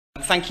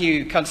Thank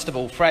you,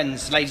 Constable,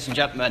 friends, ladies and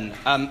gentlemen.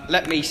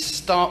 Let me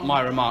start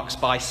my remarks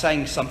by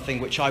saying something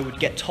which I would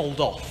get told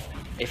off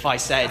if I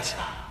said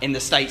in the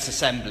States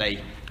Assembly,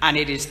 and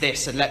it is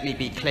this, and let me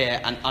be clear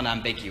and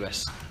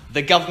unambiguous.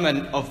 The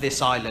government of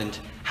this island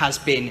has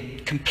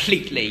been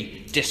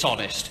completely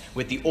dishonest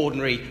with the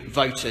ordinary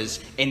voters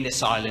in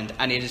this island,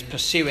 and it is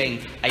pursuing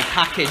a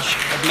package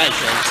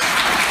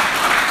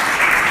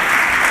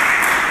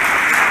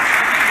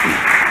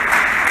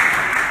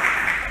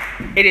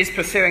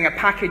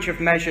of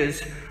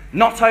measures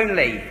not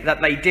only that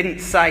they didn't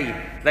say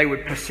they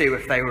would pursue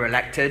if they were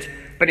elected,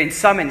 but in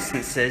some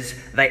instances,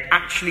 they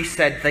actually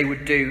said they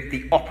would do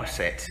the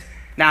opposite.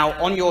 Now,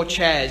 on your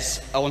chairs,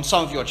 or on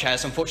some of your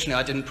chairs, unfortunately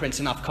I didn't print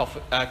enough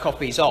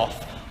copies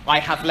off, I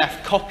have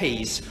left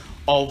copies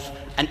of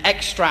an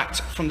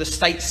extract from the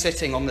state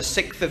sitting on the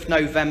 6th of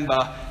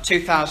November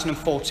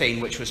 2014,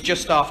 which was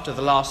just after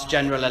the last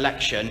general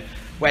election,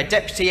 where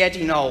Deputy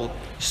Eddie Knoll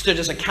stood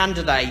as a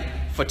candidate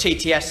for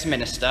TTS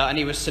Minister, and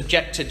he was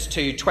subjected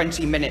to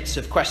 20 minutes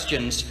of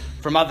questions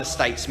from other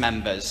states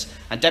members.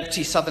 And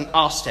Deputy Southern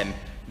asked him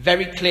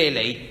very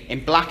clearly,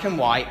 in black and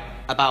white,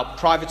 about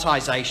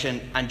privatisation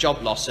and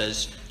job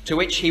losses, to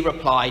which he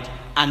replied,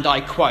 and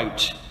I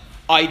quote,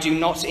 "I do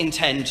not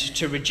intend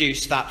to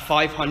reduce that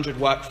 500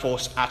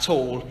 workforce at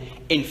all.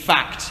 In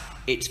fact,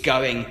 it's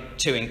going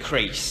to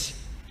increase."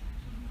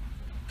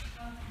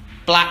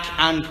 Black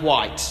and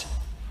white.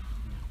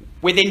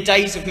 Within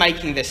days of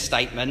making this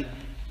statement,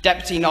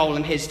 Deputy Knoll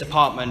and his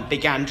department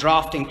began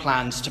drafting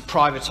plans to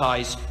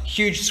privatise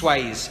huge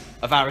swathes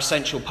of our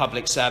essential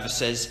public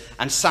services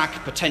and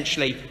sack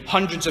potentially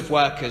hundreds of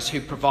workers who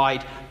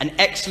provide an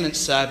excellent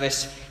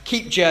service,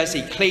 keep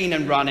Jersey clean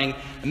and running,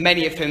 and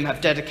many of whom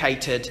have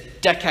dedicated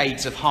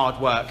decades of hard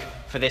work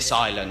for this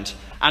island.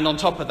 And on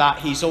top of that,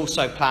 he's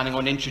also planning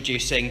on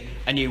introducing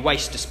a new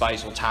waste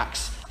disposal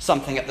tax,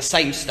 something at the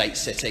same state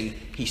sitting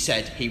he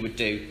said he would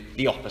do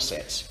the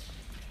opposite.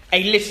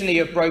 A litany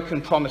of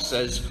broken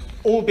promises,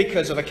 all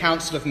because of a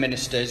council of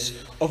ministers,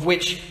 of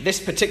which this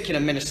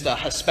particular minister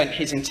has spent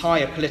his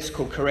entire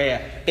political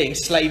career being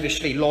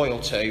slavishly loyal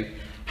to,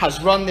 has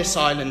run this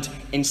island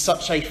in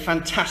such a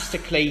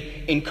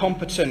fantastically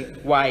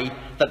incompetent way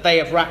that they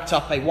have racked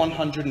up a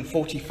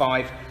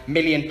 £145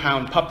 million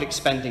public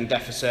spending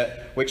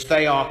deficit, which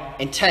they are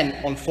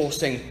intent on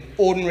forcing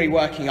ordinary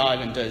working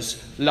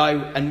islanders, low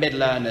and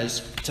middle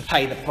earners, to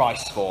pay the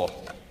price for.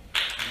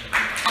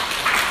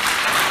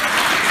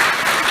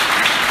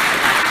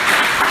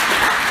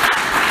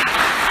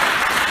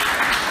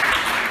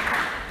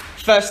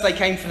 First, they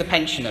came for the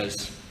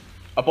pensioners,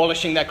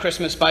 abolishing their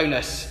Christmas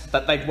bonus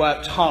that they'd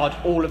worked hard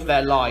all of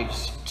their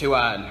lives to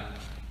earn.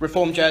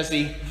 Reform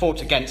Jersey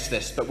fought against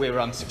this, but we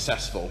were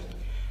unsuccessful.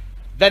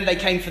 Then they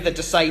came for the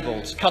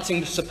disabled, cutting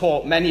the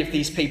support many of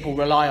these people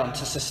rely on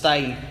to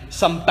sustain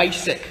some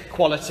basic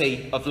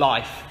quality of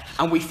life,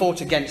 and we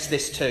fought against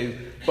this too,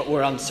 but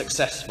were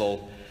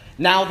unsuccessful.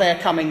 Now they're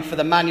coming for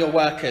the manual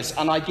workers,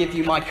 and I give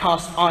you my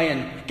cast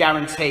iron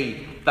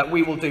guarantee that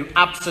we will do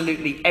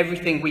absolutely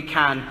everything we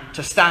can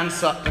to stand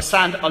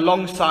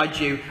alongside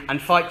you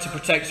and fight to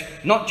protect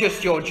not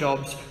just your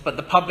jobs, but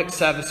the public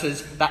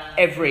services that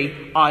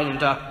every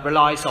islander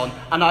relies on.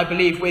 And I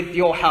believe with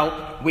your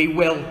help, we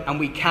will and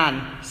we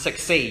can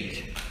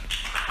succeed.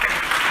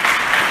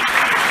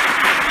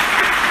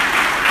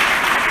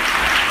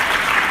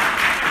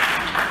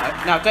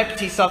 Now,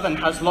 Deputy Southern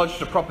has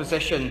lodged a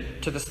proposition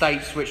to the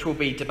States which will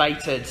be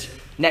debated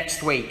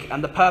next week,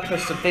 and the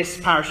purpose of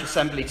this Parish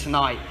Assembly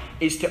tonight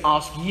is to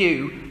ask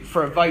you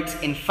for a vote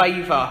in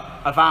favour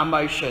of our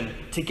motion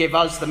to give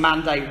us the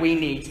mandate we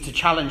need to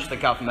challenge the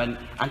government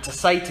and to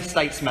say to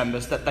States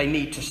members that they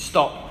need to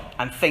stop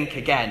and think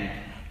again.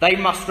 They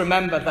must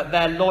remember that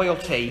their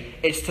loyalty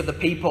is to the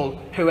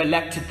people who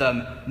elected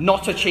them,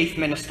 not a Chief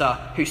Minister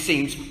who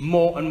seems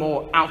more and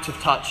more out of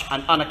touch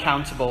and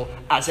unaccountable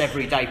as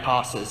every day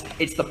passes.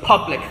 It's the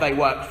public they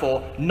work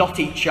for, not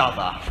each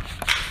other.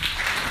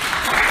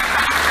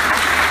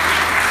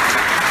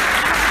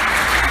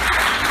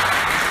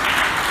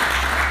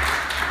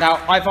 Now,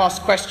 I've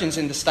asked questions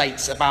in the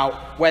States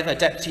about whether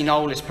Deputy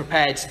Knoll is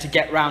prepared to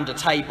get round a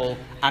table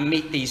and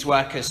meet these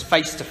workers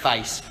face to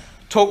face,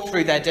 talk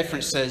through their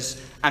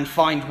differences and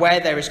find where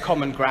there is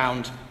common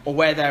ground or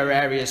where there are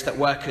areas that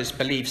workers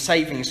believe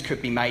savings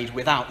could be made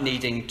without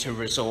needing to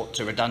resort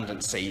to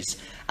redundancies.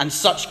 And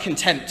such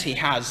contempt he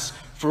has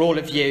for all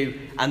of you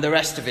and the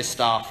rest of his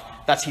staff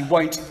that he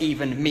won't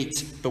even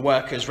meet the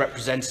workers'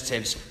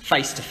 representatives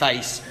face to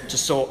face to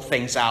sort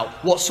things out.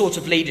 What sort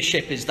of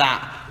leadership is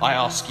that, I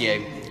ask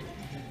you?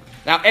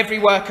 Now, every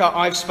worker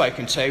I've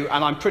spoken to,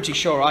 and I'm pretty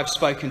sure I've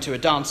spoken to a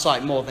darn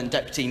sight more than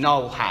Deputy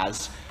Knoll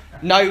has,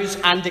 knows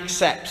and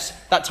accepts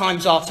that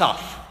times are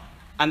tough,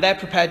 and they're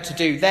prepared to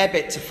do their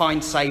bit to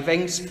find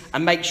savings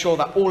and make sure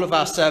that all of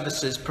our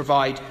services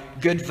provide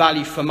good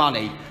value for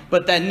money,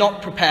 but they're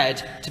not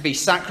prepared to be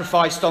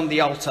sacrificed on the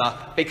altar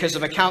because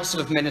of a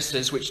council of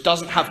ministers which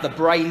doesn't have the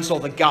brains or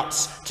the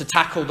guts to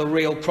tackle the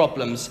real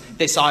problems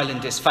this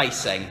island is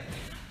facing.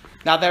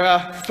 Now, there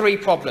are three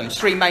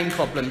main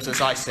problems as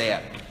I see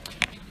it.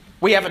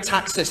 We have a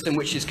tax system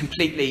which is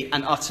completely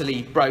and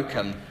utterly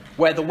broken,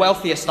 where the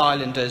wealthiest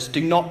islanders do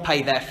not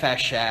pay their fair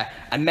share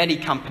and many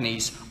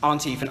companies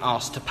aren't even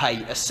asked to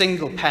pay a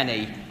single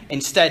penny.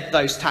 Instead,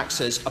 those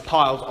taxes are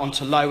piled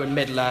onto low and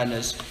middle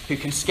earners who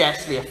can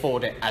scarcely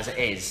afford it as it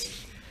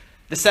is.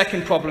 The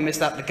second problem is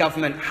that the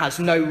government has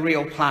no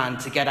real plan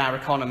to get our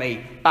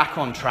economy back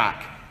on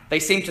track. They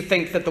seem to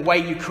think that the way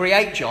you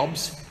create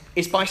jobs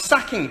is by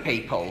sacking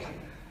people.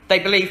 They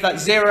believe that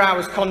 0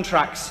 hours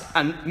contracts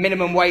and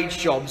minimum wage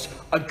jobs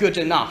are good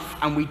enough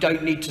and we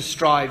don't need to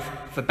strive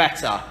for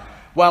better.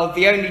 Well,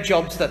 the only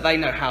jobs that they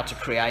know how to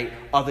create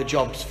are the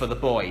jobs for the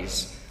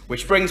boys.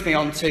 Which brings me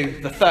on to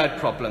the third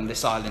problem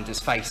this island is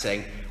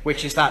facing,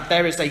 which is that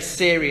there is a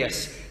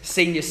serious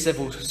senior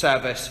civil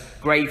service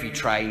gravy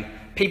train,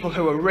 people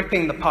who are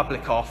ripping the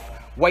public off,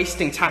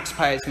 wasting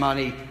taxpayers'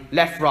 money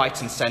left, right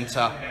and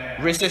centre,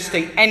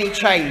 resisting any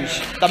change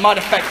that might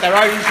affect their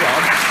own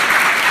jobs.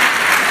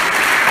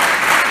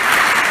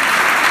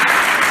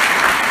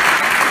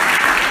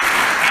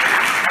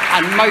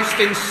 And most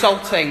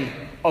insulting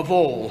of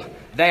all,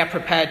 they are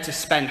prepared to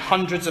spend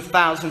hundreds of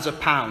thousands of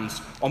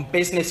pounds on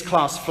business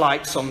class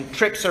flights, on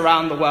trips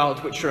around the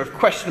world which are of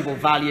questionable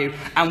value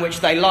and which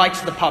they lie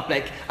to the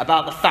public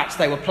about the fact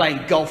they were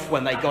playing golf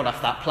when they got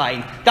off that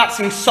plane. That's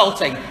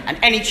insulting, and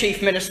any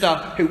Chief Minister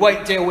who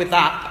won't deal with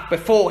that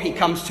before he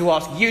comes to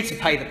ask you to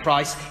pay the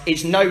price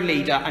is no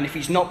leader, and if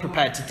he's not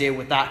prepared to deal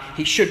with that,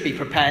 he should be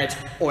prepared,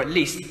 or at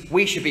least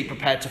we should be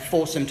prepared to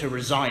force him to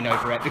resign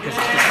over it, because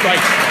it's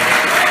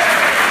disgraceful.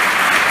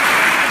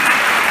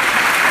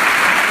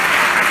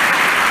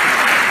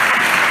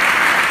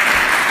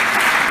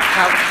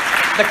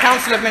 The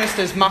Council of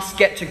Ministers must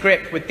get to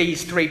grip with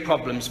these three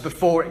problems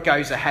before it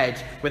goes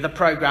ahead with a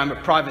programme of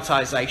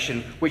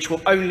privatisation which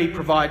will only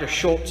provide a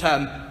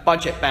short-term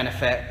budget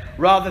benefit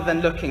rather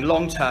than looking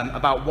long-term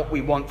about what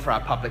we want for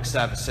our public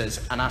services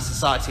and our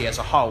society as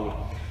a whole.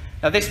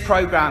 Now, this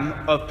programme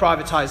of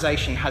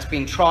privatisation has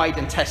been tried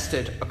and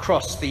tested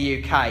across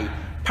the UK,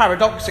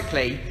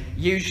 paradoxically,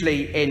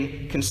 usually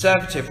in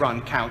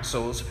Conservative-run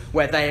councils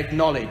where they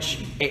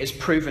acknowledge it has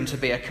proven to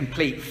be a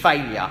complete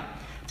failure.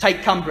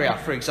 Take Cumbria,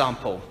 for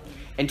example.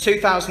 In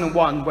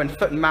 2001, when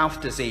foot and mouth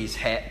disease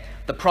hit,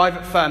 the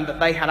private firm that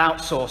they had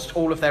outsourced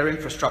all of their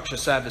infrastructure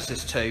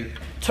services to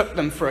took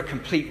them for a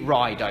complete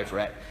ride over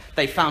it.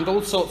 They found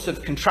all sorts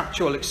of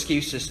contractual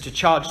excuses to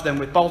charge them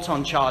with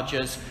bolt-on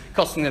charges,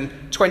 costing them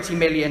 20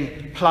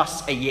 million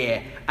plus a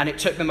year, and it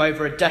took them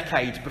over a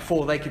decade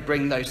before they could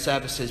bring those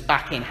services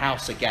back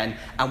in-house again,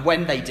 and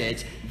when they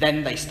did,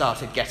 then they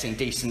started getting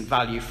decent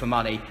value for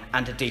money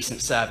and a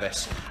decent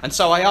service. And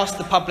so I asked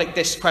the public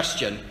this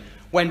question: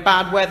 when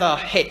bad weather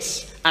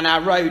hits and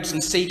our roads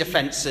and sea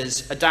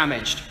defences are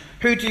damaged,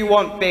 who do you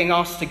want being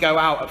asked to go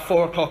out at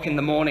 4 o'clock in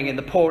the morning in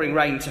the pouring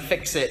rain to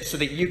fix it so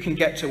that you can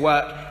get to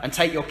work and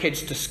take your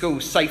kids to school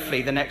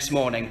safely the next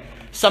morning?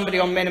 Somebody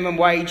on minimum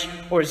wage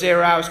or a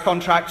 0 hours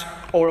contract,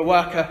 or a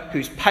worker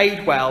who's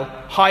paid well,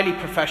 highly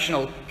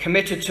professional,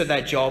 committed to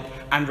their job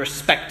and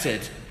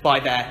respected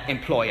by their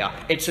employer?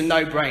 It's a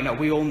no-brainer.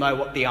 We all know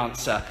what the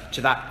answer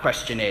to that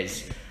question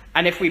is.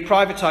 And if we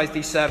privatise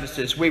these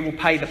services, we will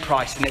pay the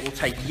price, and it will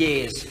take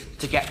years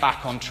to get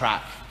back on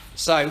track.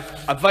 So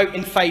a vote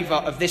in favour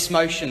of this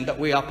motion that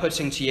we are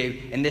putting to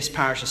you in this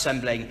Parish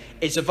Assembly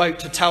is a vote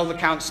to tell the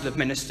Council of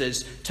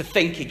Ministers to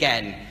think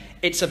again.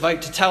 It's a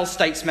vote to tell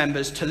States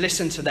members to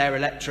listen to their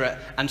electorate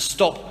and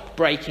stop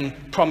breaking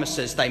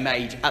promises they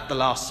made at the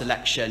last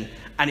election.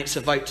 And it's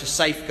a vote to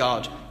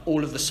safeguard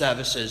all of the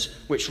services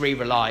which we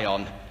rely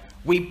on.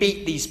 We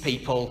beat these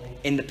people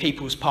in the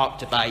People's Park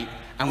debate,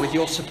 and with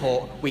your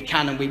support, we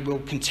can and we will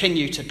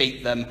continue to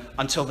beat them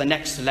until the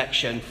next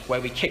election,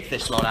 where we kick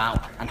this lot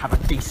out and have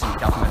a decent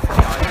government for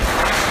the island.